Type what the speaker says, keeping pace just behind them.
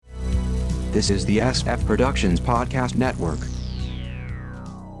This is the SF Productions Podcast Network.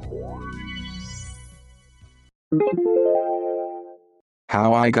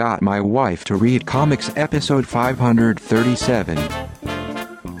 How I Got My Wife to Read Comics, Episode 537.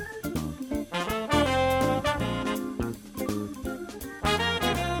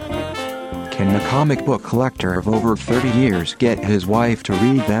 Can the comic book collector of over 30 years get his wife to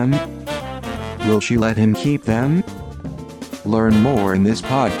read them? Will she let him keep them? Learn more in this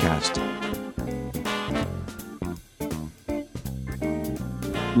podcast.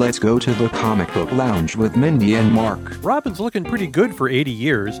 Let's go to the comic book lounge with Mindy and Mark. Robin's looking pretty good for 80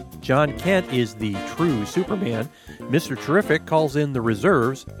 years. John Kent is the true Superman. Mr. Terrific calls in the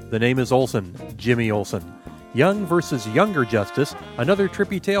reserves. The name is Olsen, Jimmy Olsen. Young versus Younger Justice, another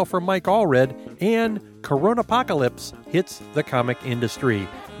trippy tale from Mike Allred, and Coronapocalypse hits the comic industry.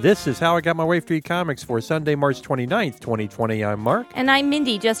 This is How I Got My Wife to Read Comics for Sunday, March 29th, 2020. I'm Mark. And I'm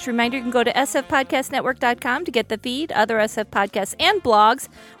Mindy. Just a reminder, you can go to sfpodcastnetwork.com to get the feed, other SF podcasts, and blogs,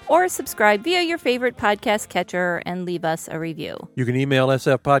 or subscribe via your favorite podcast catcher and leave us a review. You can email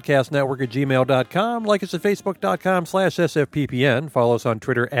sfpodcastnetwork@gmail.com, like us at facebook.com/sfppn, follow us on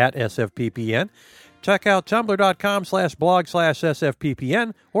Twitter @sfppn. Check out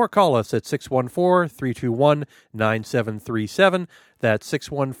tumblr.com/blog/sfppn or call us at 614-321-9737. That's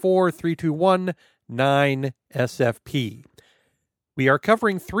 614-321-9SFP. We are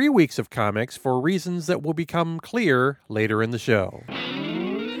covering 3 weeks of comics for reasons that will become clear later in the show.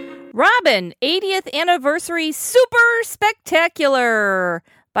 Robin, 80th Anniversary Super Spectacular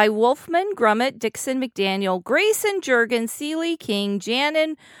by Wolfman, Grummett, Dixon, McDaniel, Grayson, Jurgen, Seeley, King,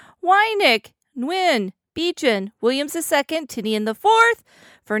 Janin, Wynick, Nguyen, Beechin, Williams II, Tinian IV,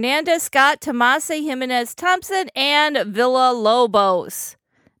 Fernandez, Scott, Tomasi, Jimenez, Thompson, and Villa-Lobos.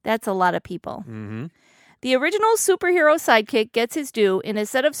 That's a lot of people. Mm-hmm. The original superhero sidekick gets his due in a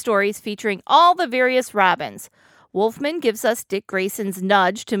set of stories featuring all the various Robins. Wolfman gives us Dick Grayson's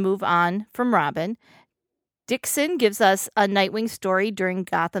nudge to move on from Robin. Dixon gives us a Nightwing story during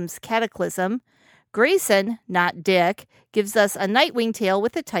Gotham's cataclysm. Grayson, not Dick, gives us a Nightwing tale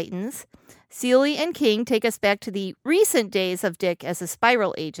with the Titans. Seeley and King take us back to the recent days of Dick as a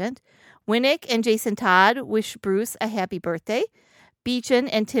Spiral agent. Winnick and Jason Todd wish Bruce a happy birthday. Beechin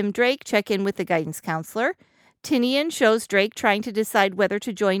and Tim Drake check in with the guidance counselor. Tinian shows Drake trying to decide whether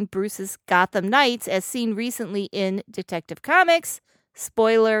to join Bruce's Gotham Knights as seen recently in Detective Comics.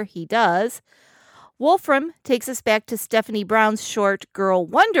 Spoiler, he does. Wolfram takes us back to Stephanie Brown's short Girl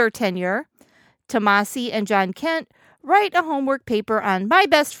Wonder tenure. Tomasi and John Kent write a homework paper on My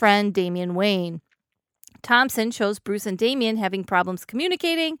Best Friend, Damian Wayne. Thompson shows Bruce and Damian having problems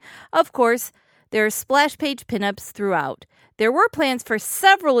communicating. Of course, there are splash page pinups throughout. There were plans for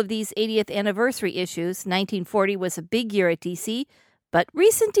several of these 80th anniversary issues. 1940 was a big year at DC, but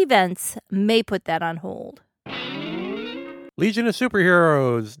recent events may put that on hold. Legion of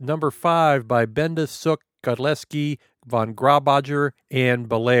Superheroes, number 5 by Bendis, Sook, Godlewski, Von Graubacher, and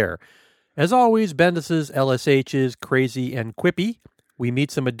Belair. As always, Bendis' LSH is crazy and quippy. We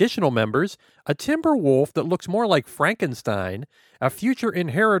meet some additional members, a timber wolf that looks more like Frankenstein, a future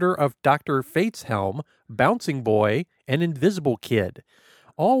inheritor of Dr. Fate's helm, Bouncing Boy, and Invisible Kid.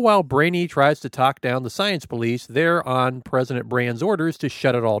 All while Brainy tries to talk down the science police there on President Brand's orders to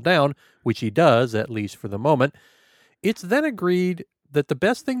shut it all down, which he does, at least for the moment. It's then agreed that the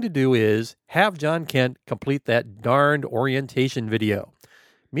best thing to do is have John Kent complete that darned orientation video.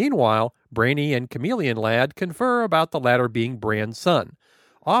 Meanwhile, Brainy and Chameleon Lad confer about the latter being Brand's son.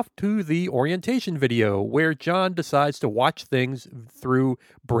 Off to the orientation video, where John decides to watch things through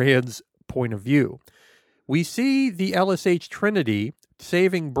Brand's point of view. We see the LSH Trinity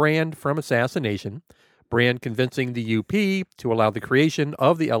saving Brand from assassination, Brand convincing the UP to allow the creation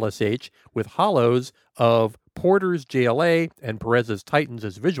of the LSH with hollows of Porter's JLA and Perez's Titans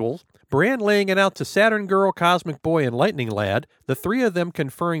as visuals, Brand laying it out to Saturn Girl, Cosmic Boy, and Lightning Lad, the three of them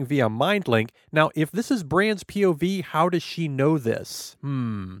conferring via Mind Link. Now, if this is Brand's POV, how does she know this?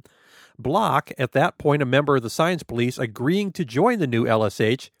 Block, at that point a member of the Science Police, agreeing to join the new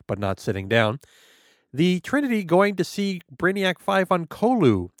LSH, but not sitting down. The Trinity going to see Brainiac 5 on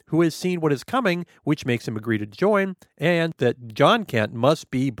Kolu, who has seen what is coming, which makes him agree to join, and that John Kent must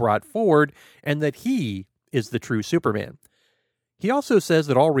be brought forward, and that he is the true Superman. He also says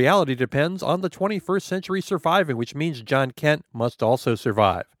that all reality depends on the 21st century surviving, which means John Kent must also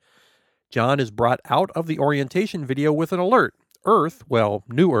survive. John is brought out of the orientation video with an alert. Earth, well,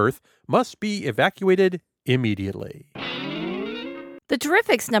 New Earth, must be evacuated immediately. The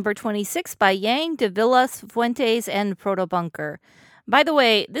Terrifics, number 26 by Yang, De Villas, Fuentes, and Protobunker. By the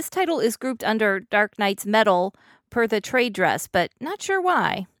way, this title is grouped under Dark Knight's Metal per the trade dress, but not sure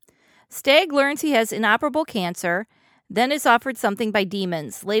why. Stag learns he has inoperable cancer, then is offered something by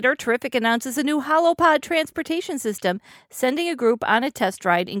demons. Later, Terrific announces a new holopod transportation system, sending a group on a test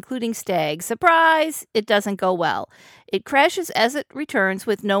ride, including Stag. Surprise! It doesn't go well. It crashes as it returns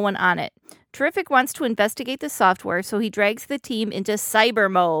with no one on it. Terrific wants to investigate the software, so he drags the team into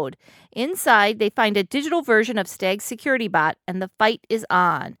cyber mode. Inside, they find a digital version of Stag's security bot, and the fight is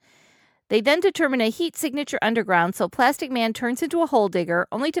on. They then determine a heat signature underground, so Plastic Man turns into a hole digger,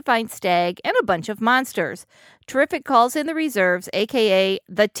 only to find Stag and a bunch of monsters. Terrific calls in the reserves, a.k.a.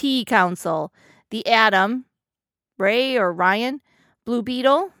 the T-Council. The Atom, Ray or Ryan, Blue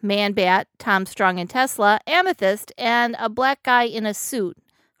Beetle, Man-Bat, Tom Strong and Tesla, Amethyst, and a black guy in a suit.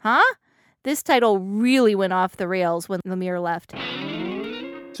 Huh? This title really went off the rails when Lemire left.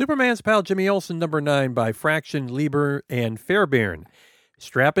 Superman's Pal Jimmy Olsen, number 9, by Fraction, Lieber, and Fairbairn.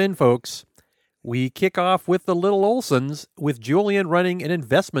 Strap in, folks. We kick off with the Little Olsons, with Julian running an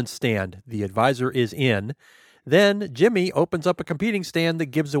investment stand. The advisor is in. Then Jimmy opens up a competing stand that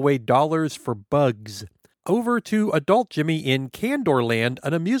gives away dollars for bugs. Over to adult Jimmy in Candorland,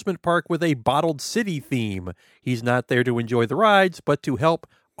 an amusement park with a bottled city theme. He's not there to enjoy the rides, but to help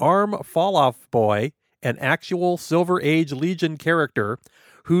Arm Falloff Boy, an actual Silver Age Legion character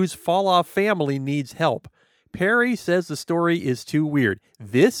whose fall-off family needs help. Perry says the story is too weird.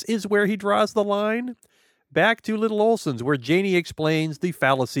 This is where he draws the line? Back to Little Olson's, where Janie explains the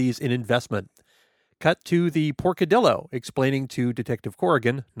fallacies in investment. Cut to the Porcadillo, explaining to Detective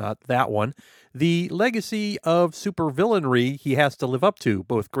Corrigan, not that one, the legacy of supervillainry he has to live up to.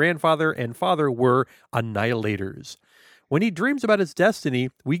 Both grandfather and father were annihilators. When he dreams about his destiny,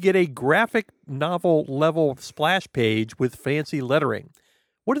 we get a graphic novel-level splash page with fancy lettering.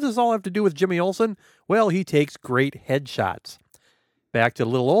 What does this all have to do with Jimmy Olsen? Well, he takes great headshots. Back to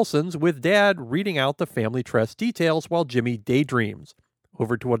Little Olson's, with Dad reading out the family trust details while Jimmy daydreams.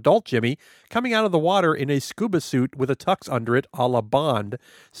 Over to adult Jimmy, coming out of the water in a scuba suit with a tux under it a la Bond,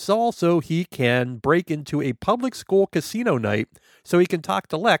 so he can break into a public school casino night so he can talk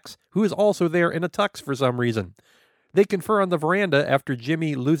to Lex, who is also there in a tux for some reason. They confer on the veranda after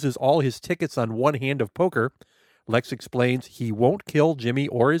Jimmy loses all his tickets on one hand of poker. Lex explains he won't kill Jimmy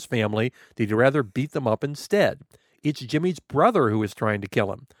or his family, that he'd rather beat them up instead. It's Jimmy's brother who is trying to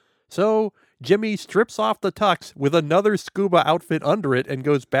kill him. So Jimmy strips off the tux with another scuba outfit under it and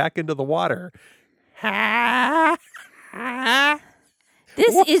goes back into the water.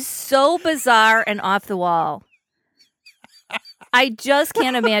 This is so bizarre and off the wall. I just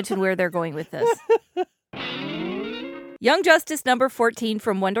can't imagine where they're going with this. Young Justice number 14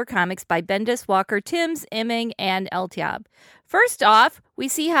 from Wonder Comics by Bendis, Walker, Timms, Imming, and Eltiab. First off, we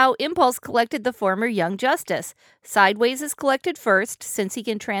see how Impulse collected the former Young Justice. Sideways is collected first, since he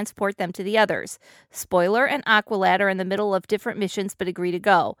can transport them to the others. Spoiler and Aqualad are in the middle of different missions but agree to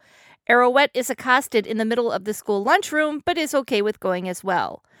go. Arrowette is accosted in the middle of the school lunchroom, but is okay with going as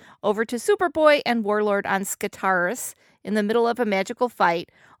well. Over to Superboy and Warlord on Skitaris, in the middle of a magical fight,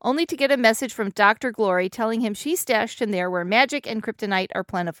 only to get a message from Dr. Glory telling him she stashed him there where magic and kryptonite are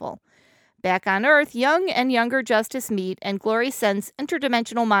plentiful. Back on Earth, Young and Younger Justice meet, and Glory sends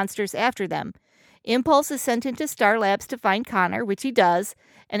interdimensional monsters after them. Impulse is sent into Star Labs to find Connor, which he does,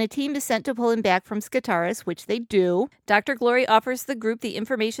 and a team is sent to pull him back from Skitaris, which they do. Dr. Glory offers the group the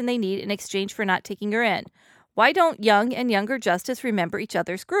information they need in exchange for not taking her in. Why don't Young and Younger Justice remember each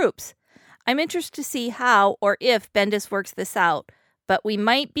other's groups? I'm interested to see how or if Bendis works this out, but we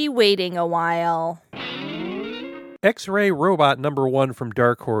might be waiting a while. X-Ray Robot number 1 from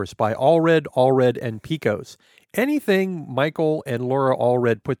Dark Horse by Allred, and Picos. Anything Michael and Laura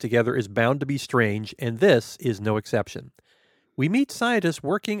Allred put together is bound to be strange, and this is no exception. We meet scientists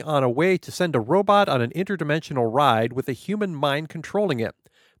working on a way to send a robot on an interdimensional ride with a human mind controlling it.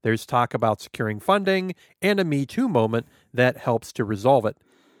 There's talk about securing funding and a Me Too moment that helps to resolve it.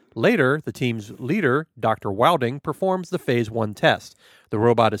 Later, the team's leader, Dr. Wilding, performs the Phase 1 test. The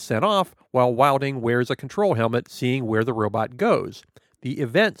robot is sent off while Wilding wears a control helmet, seeing where the robot goes. The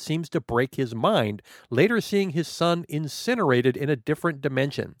event seems to break his mind, later seeing his son incinerated in a different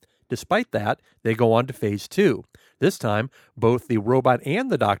dimension. Despite that, they go on to Phase 2. This time, both the robot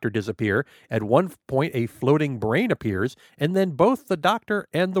and the doctor disappear. At one point, a floating brain appears, and then both the doctor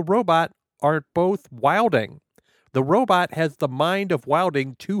and the robot are both Wilding. The robot has the mind of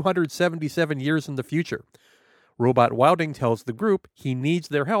Wilding 277 years in the future. Robot Wilding tells the group he needs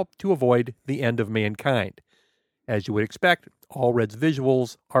their help to avoid the end of mankind. As you would expect, Allred's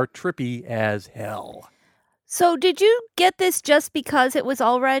visuals are trippy as hell. So did you get this just because it was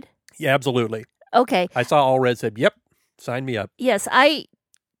Allred? Yeah, absolutely. Okay. I saw Allred, said, yep, sign me up. Yes, I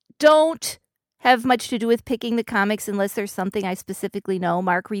don't have much to do with picking the comics unless there's something I specifically know.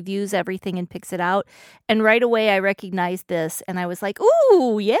 Mark reviews everything and picks it out. And right away I recognized this and I was like,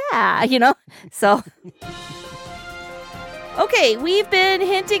 ooh, yeah, So, okay, we've been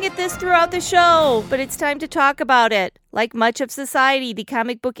hinting at this throughout the show, but it's time to talk about it. Like much of society, the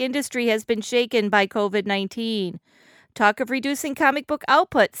comic book industry has been shaken by COVID-19. Talk of reducing comic book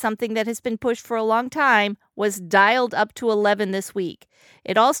output, something that has been pushed for a long time, was dialed up to 11 this week.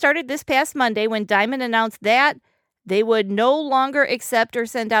 It all started this past Monday when Diamond announced that they would no longer accept or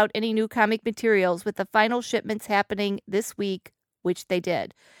send out any new comic materials, with the final shipments happening this week, which they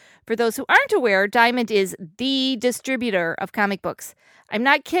did. For those who aren't aware, Diamond is the distributor of comic books. I'm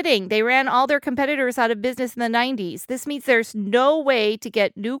not kidding. They ran all their competitors out of business in the 90s. This means there's no way to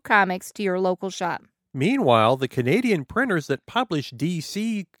get new comics to your local shop. Meanwhile, the Canadian printers that publish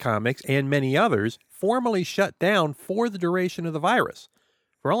DC Comics and many others formally shut down for the duration of the virus.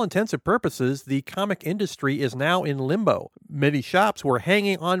 For all intents and purposes, the comic industry is now in limbo. Many shops were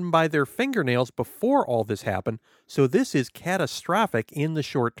hanging on by their fingernails before all this happened, so this is catastrophic in the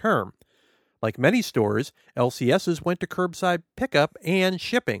short term. Like many stores, LCSs went to curbside pickup and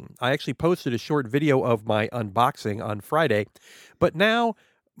shipping. I actually posted a short video of my unboxing on Friday, but now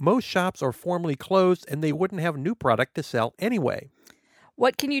most shops are formally closed and they wouldn't have new product to sell anyway.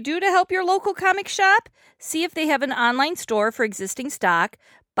 What can you do to help your local comic shop? See if they have an online store for existing stock.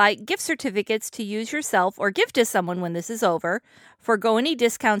 Buy gift certificates to use yourself or give to someone when this is over. Forgo any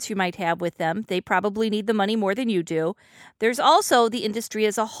discounts you might have with them. They probably need the money more than you do. There's also the industry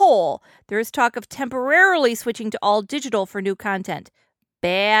as a whole. There is talk of temporarily switching to all digital for new content.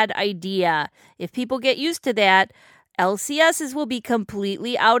 Bad idea. If people get used to that, LCSs will be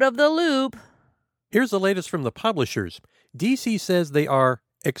completely out of the loop. Here's the latest from the publishers. DC says they are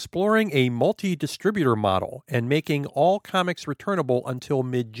exploring a multi-distributor model and making all comics returnable until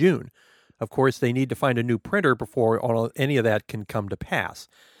mid-June. Of course, they need to find a new printer before any of that can come to pass.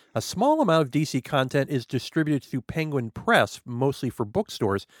 A small amount of DC content is distributed through Penguin Press, mostly for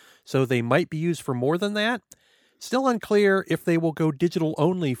bookstores, so they might be used for more than that. Still unclear if they will go digital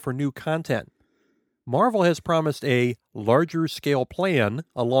only for new content. Marvel has promised a larger scale plan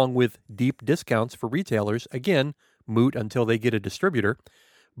along with deep discounts for retailers, again, moot until they get a distributor.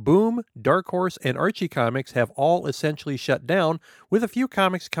 Boom, Dark Horse, and Archie Comics have all essentially shut down, with a few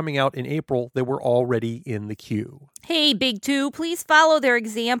comics coming out in April that were already in the queue. Hey, Big Two, please follow their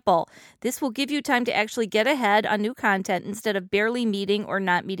example. This will give you time to actually get ahead on new content instead of barely meeting or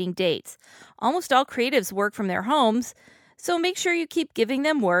not meeting dates. Almost all creatives work from their homes, so make sure you keep giving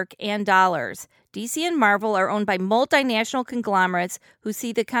them work and dollars. DC and Marvel are owned by multinational conglomerates who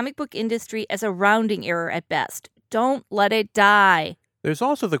see the comic book industry as a rounding error at best. Don't let it die. There's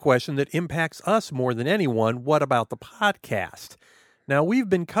also the question that impacts us more than anyone. What about the podcast? Now, we've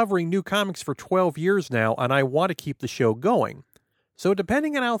been covering new comics for 12 years now, and I want to keep the show going. So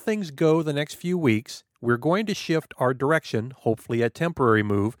depending on how things go the next few weeks, we're going to shift our direction, hopefully a temporary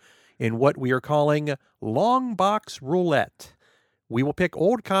move, in what we are calling Long Box Roulette. We will pick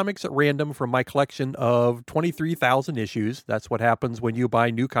old comics at random from my collection of 23,000 issues. That's what happens when you buy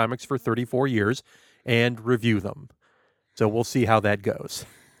new comics for 34 years, and review them. So we'll see how that goes.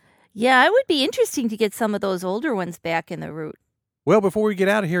 Yeah, it would be interesting to get some of those older ones back in the route. Well, before we get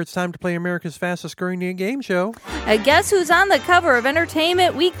out of here, it's time to play America's fastest growing game show. Guess who's on the cover of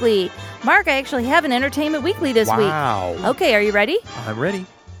Entertainment Weekly? Mark, I actually have an Entertainment Weekly this week. Wow. Okay, are you ready? I'm ready.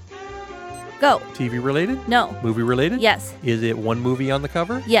 Go. TV related? No. Movie related? Yes. Is it one movie on the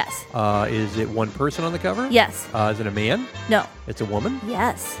cover? Yes. Is it one person on the cover? Yes. Is it a man? No. It's a woman?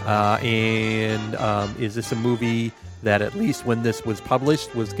 Yes. And is this a movie that at least when this was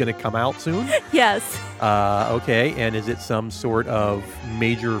published was going to come out soon? Yes. Okay. And is it some sort of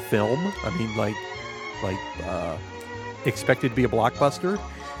major film? I mean, like expected to be a blockbuster?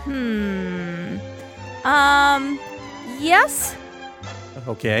 Yes.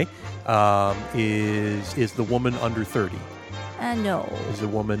 Okay. Is the woman under 30? No. Is the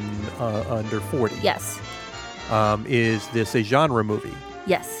woman under 40? Yes. Is this a genre movie?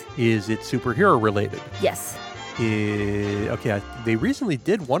 Yes. Is it superhero related? Yes. Okay, they recently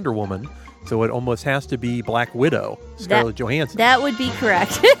did Wonder Woman, so it almost has to be Black Widow, Scarlett Johansson. That would be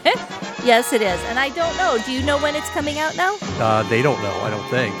correct. Yes, it is. And I don't know. Do you know when it's coming out now? They don't know, I don't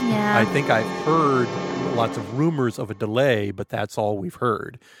think. Yeah. I think I've heard lots of rumors of a delay, but that's all we've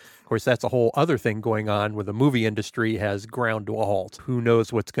heard. Of course, that's a whole other thing going on where the movie industry has ground to a halt. Who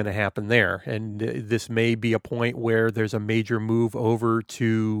knows what's going to happen there? And this may be a point where there's a major move over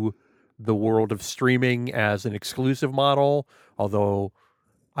to the world of streaming as an exclusive model, although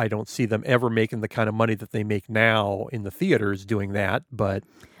I don't see them ever making the kind of money that they make now in the theaters doing that. But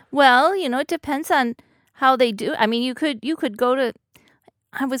Well, it depends on how they do. I mean, you could go to.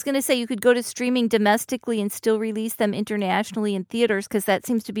 I was going to say you could go to streaming domestically and still release them internationally in theaters because that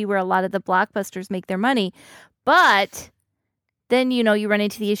seems to be where a lot of the blockbusters make their money. But then, you run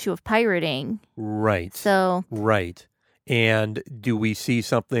into the issue of pirating. Right. So. Right. And do we see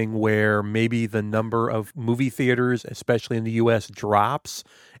something where maybe the number of movie theaters, especially in the U.S., drops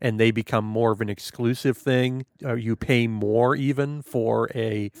and they become more of an exclusive thing? You pay more even for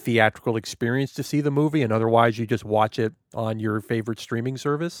a theatrical experience to see the movie, and otherwise you just watch it on your favorite streaming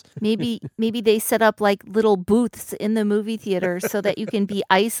service? Maybe they set up like little booths in the movie theater so that you can be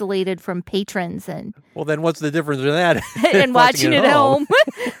isolated from patrons and. Well, then what's the difference in that? And watching it at home.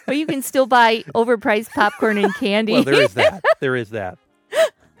 Or you can still buy overpriced popcorn and candy. Well, there is that. There is that.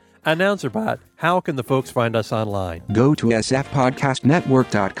 AnnouncerBot, how can the folks find us online? Go to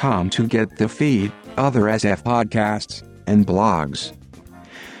sfpodcastnetwork.com to get the feed, other SF podcasts, and blogs.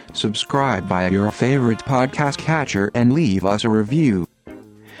 Subscribe via your favorite podcast catcher and leave us a review.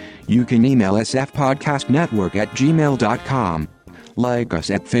 You can email sfpodcastnetwork@gmail.com. Like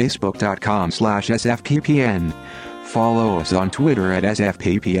us at facebook.com/sfppn. Follow us on Twitter at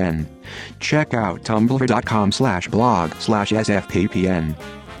sfppn. Check out tumblr.com/blog/sfppn.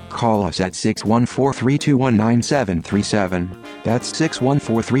 Call us at 614-321-9737. That's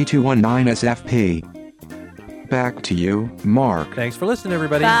 614-321-9SFP. Back to you, Mark. Thanks for listening,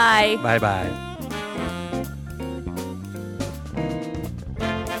 everybody. Bye. Bye-bye.